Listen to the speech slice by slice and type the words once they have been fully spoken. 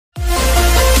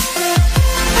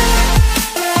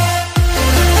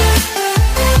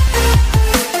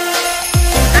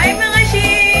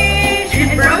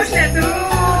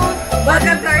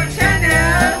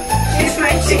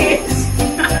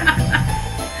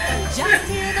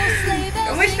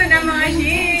na mga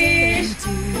shish!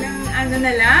 Ilang ano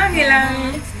na lang,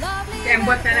 ilang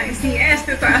kembot na lang CS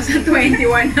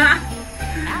 2021 na.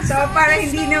 So, para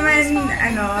hindi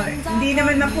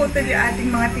naman maputol yung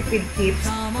ating mga tipid tips,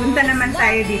 punta naman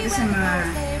tayo dito sa mga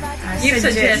gift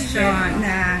suggestion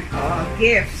na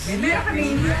gifts. Meron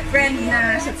kaming friend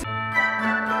na sa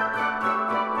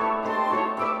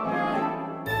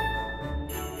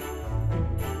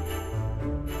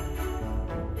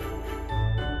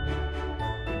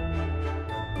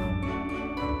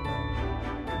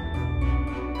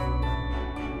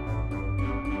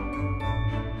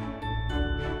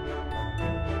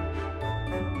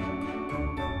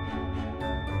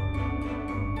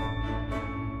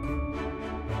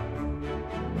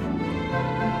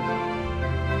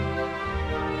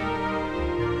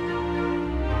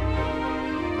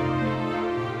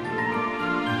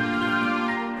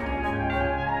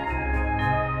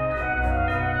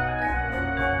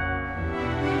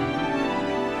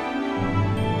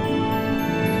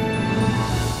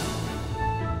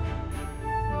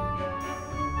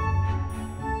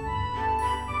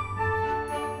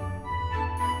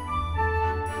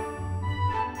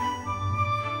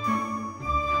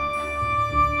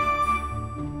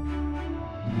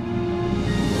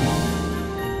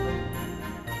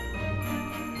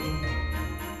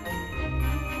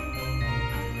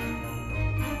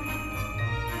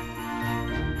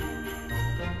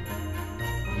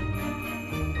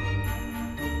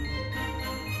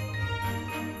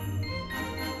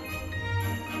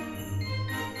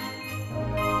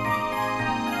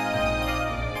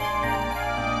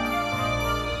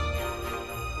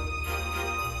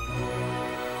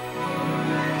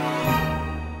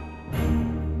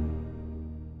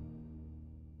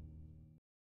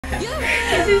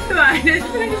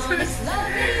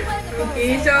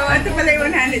Okay, so ito pala yung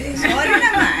 100. Sorry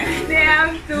naman. They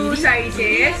have 2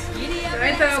 sizes. So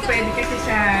ito pwede kasi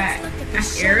sa as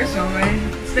aerosol.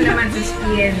 Ito naman sa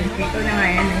skin. Ito na nga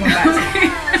yan yung mabasa.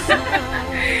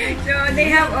 So they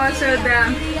have also the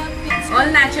all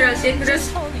natural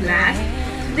citrus blast.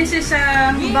 This is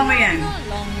bango yan.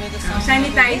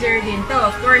 Sanitizer din to.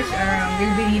 Of course,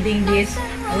 we'll be needing this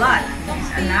a lot.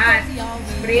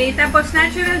 Spray. Tapos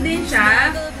natural din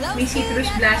siya. May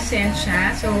citrus blast scent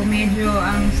siya. So medyo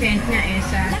ang scent niya is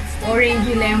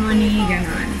orangey, lemony,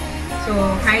 ganon. So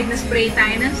kahit na spray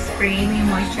tayo ng spray, may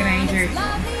moisturizer.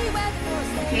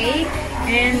 Okay?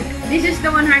 And this is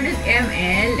the 100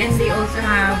 ml and they also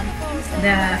have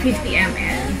the 50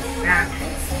 ml pack.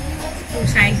 2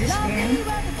 sizes din.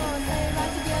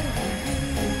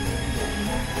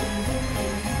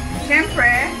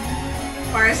 Siyempre,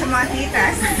 para sa mga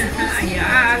titas.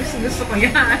 Ayan, gusto ko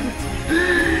yan.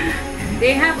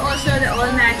 They have also the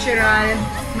all-natural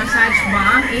massage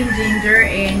balm in ginger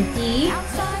and tea.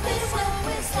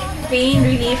 Pain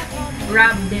relief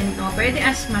rub din to. Pwede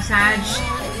as massage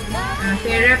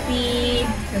therapy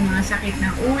sa mga sakit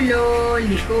ng ulo,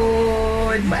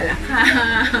 likod,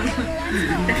 balakang,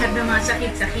 lahat ng mga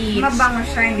sakit-sakit. Mabango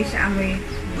siya, hindi siya amoy.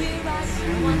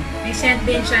 May scent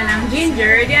din siya ng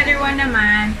ginger. The other one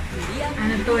naman,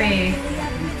 ano to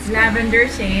lavender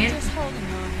scent.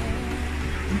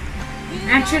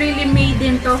 Actually, made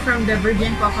din to from the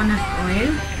virgin coconut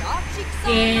oil.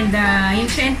 And yung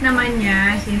scent naman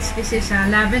niya, since this is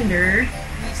lavender,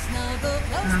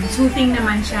 soothing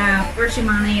naman siya. Of course, yung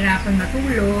mga nahihirapan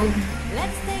matulog,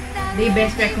 they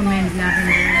best recommend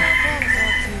lavender.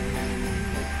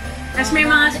 Tapos may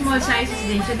mga small sizes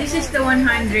din siya. This is the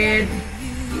 100,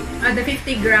 the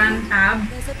 50-gram tab.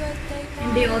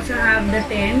 And they also have the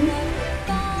 10.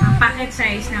 Packet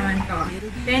size naman to.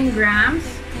 10 grams.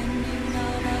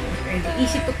 Pwede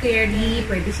easy to carry.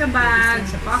 Pwede sa bag,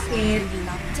 sa pocket.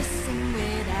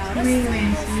 May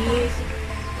menses.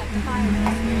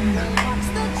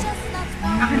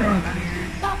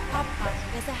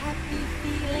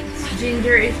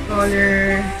 Ginger is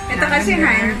color. Ito kasi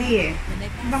handy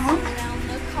Bango?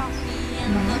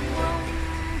 Bango?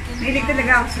 Mahilig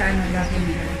talaga ako sa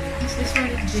lavender. This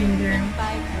one is ginger.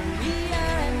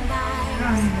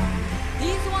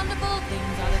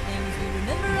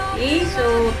 Okay, so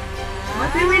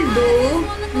what we will do,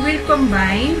 we will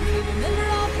combine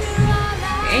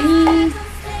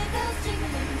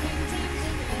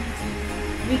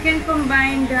we can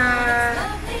combine the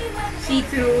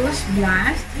citrus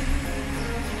blast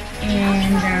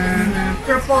and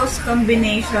propose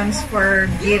combinations for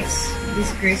gifts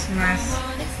this Christmas.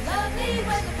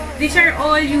 These are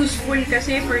all useful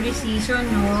kasi for this season,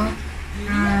 no?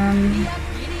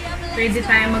 Pwede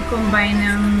tayo mag-combine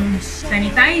ng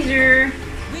sanitizer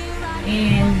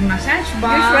and massage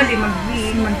balm. Usually,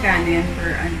 magkano yan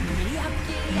per ano?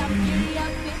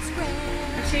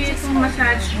 Kasi itong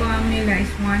massage bomb nila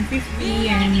is 150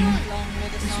 and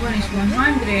this one is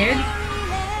 100.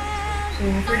 So,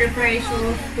 for the price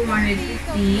of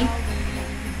 250,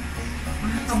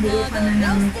 makakabuo ka na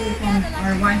ng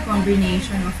one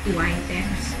combination of 2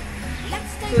 items.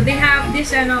 So, they have this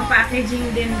packaging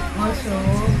din also.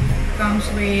 Comes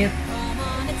with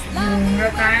yung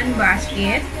rattan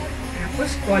basket.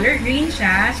 Tapos, color green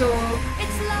siya. So,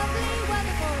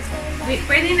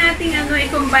 pwede nating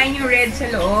i-combine yung red sa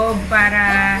loob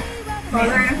para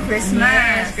color ng Christmas.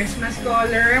 Yes, Christmas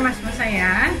color. Mas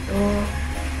masaya. So,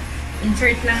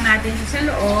 insert lang natin siya sa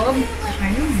loob.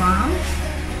 Saka yung bomb.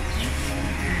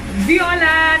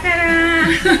 Viola! Tara!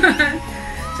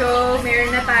 So,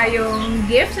 meron na tayong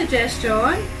gift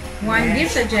suggestion. One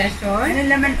gift suggestion. Ano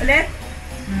naman ulit?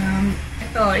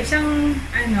 Ito, isang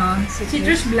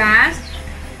citrus blast.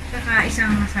 Saka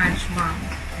isang massage bomb.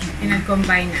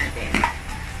 Pinag-combine natin.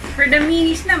 For the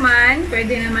minis naman,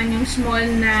 pwede naman yung small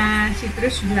na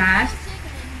citrus blast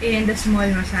and the small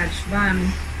massage bomb.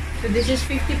 So, this is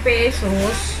 50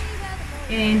 pesos.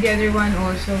 And the other one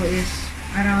also is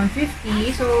around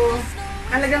 50. So,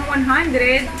 halagang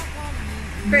 100.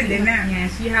 Pwede na.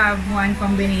 Yes, you have one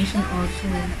combination also.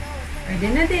 Pwede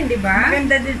na din, di ba?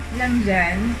 Maganda din lang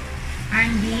dyan.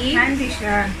 Handy. Handy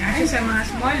siya. Kasi sa mga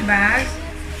small bags,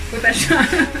 puta siya.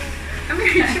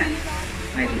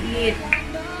 Maliit.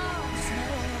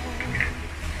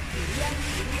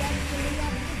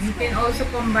 You can also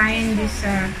combine these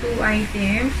 2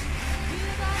 items.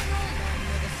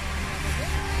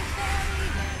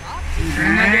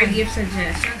 Another gift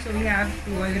suggestion. So, we have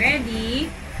 2 already.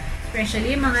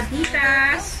 Especially mga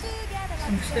titas.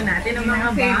 So, gusto natin ng mga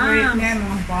favorite bombs. niya,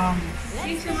 mga bombs.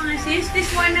 Okay, so mga sis,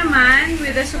 this one naman,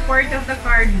 with the support of the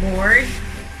cardboard,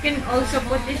 you can also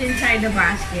put this inside the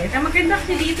basket. Ang maganda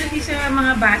kasi dito sa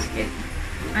mga basket,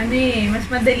 mas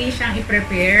madali siyang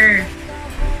i-prepare.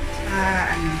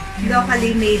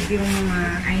 Locally made yung mga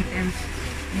Items.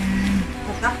 Yan.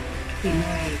 putak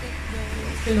Pinoy.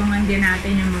 Tulungan din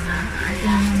natin yung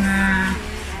ating mga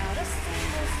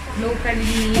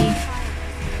locally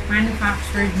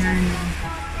manufactured na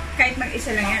Kahit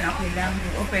mag-isa lang yan, okay lang.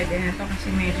 O pwede na to kasi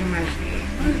medyo malaki.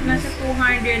 Nasa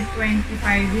 225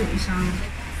 yung isang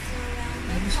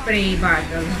spray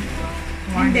bottle.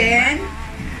 And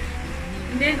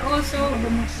then also,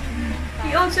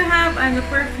 we also have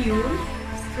perfume.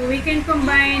 So we can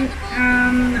combine,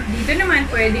 dito naman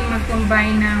pwedeng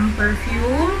mag-combine ng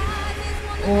perfume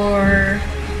or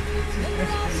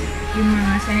yung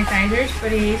mga sanitizer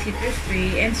spray, citrus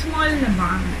spray, and small na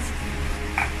bombs.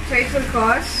 so it will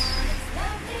cost?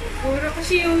 Puro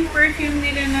kasi yung perfume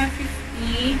nila na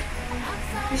 50.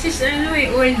 This is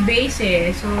oil base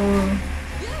So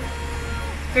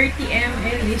 30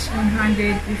 ml is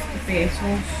 150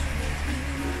 pesos.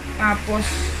 Tapos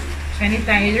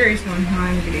sanitizer is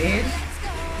 100.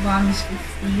 Bomb is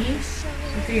 50.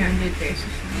 So 300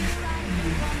 pesos na.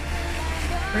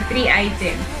 For 3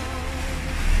 items.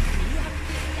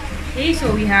 Okay, so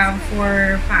we have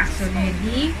 4 packs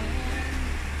already.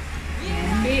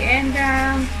 Okay, and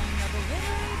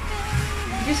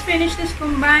just finish this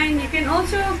combine. You can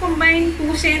also combine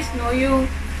 2 scents, no? Yung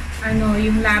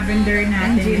lavender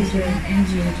natin and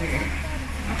ginger.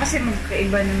 Kasi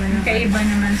magkaiba naman. Magkaiba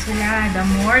naman sila. The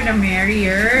more, the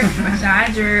merrier.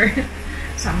 Massager.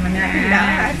 Sama natin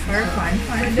lahat for fun.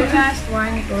 For the last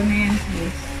one, ikaw na yan,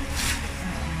 please.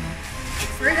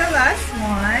 For the last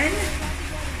one,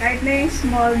 kahit na yung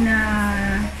small na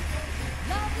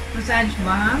Massage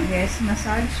bomb. yes,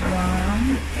 massage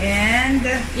bomb and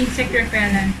Insect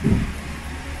repellent.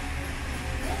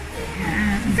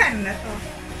 Yan. kan na to.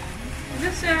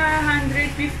 Just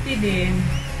 150 din.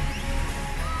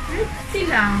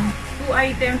 50 lang. 2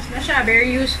 items na siya.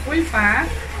 Very useful pa.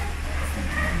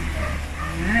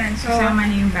 Ayan. So, Kasama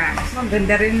na yung bags.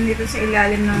 maganda rin dito sa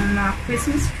ilalim ng mga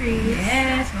Christmas trees.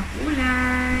 Yes,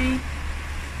 makulay.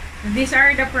 So, these are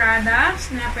the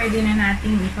products na pwede na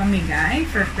nating ipamigay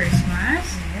for Christmas.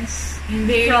 Yes. And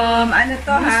very From ano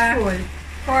to useful.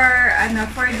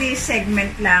 for this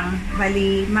segment lang,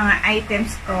 bali mga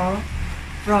items ko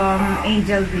from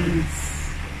Angel Wings.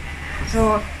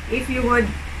 So, if you would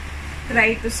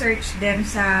try to search them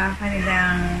sa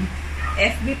kanilang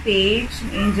FB page,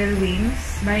 Angel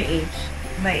Wings By age.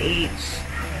 by age.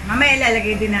 Mamaya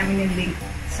ilalagay din namin yung link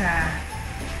sa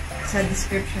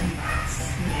description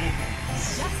box.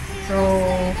 Yes. So,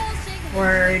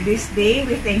 for this day,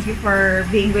 we thank you for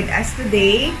being with us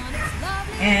today.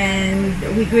 And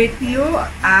we greet you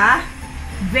a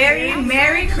very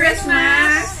Merry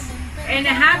Christmas and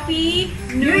a Happy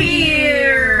New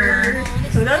Year!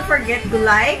 So don't forget to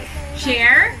like,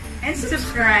 Share and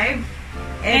subscribe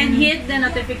And hit the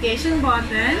notification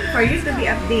button for you to be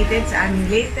updated sa aming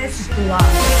latest vlog.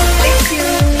 Thank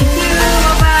you!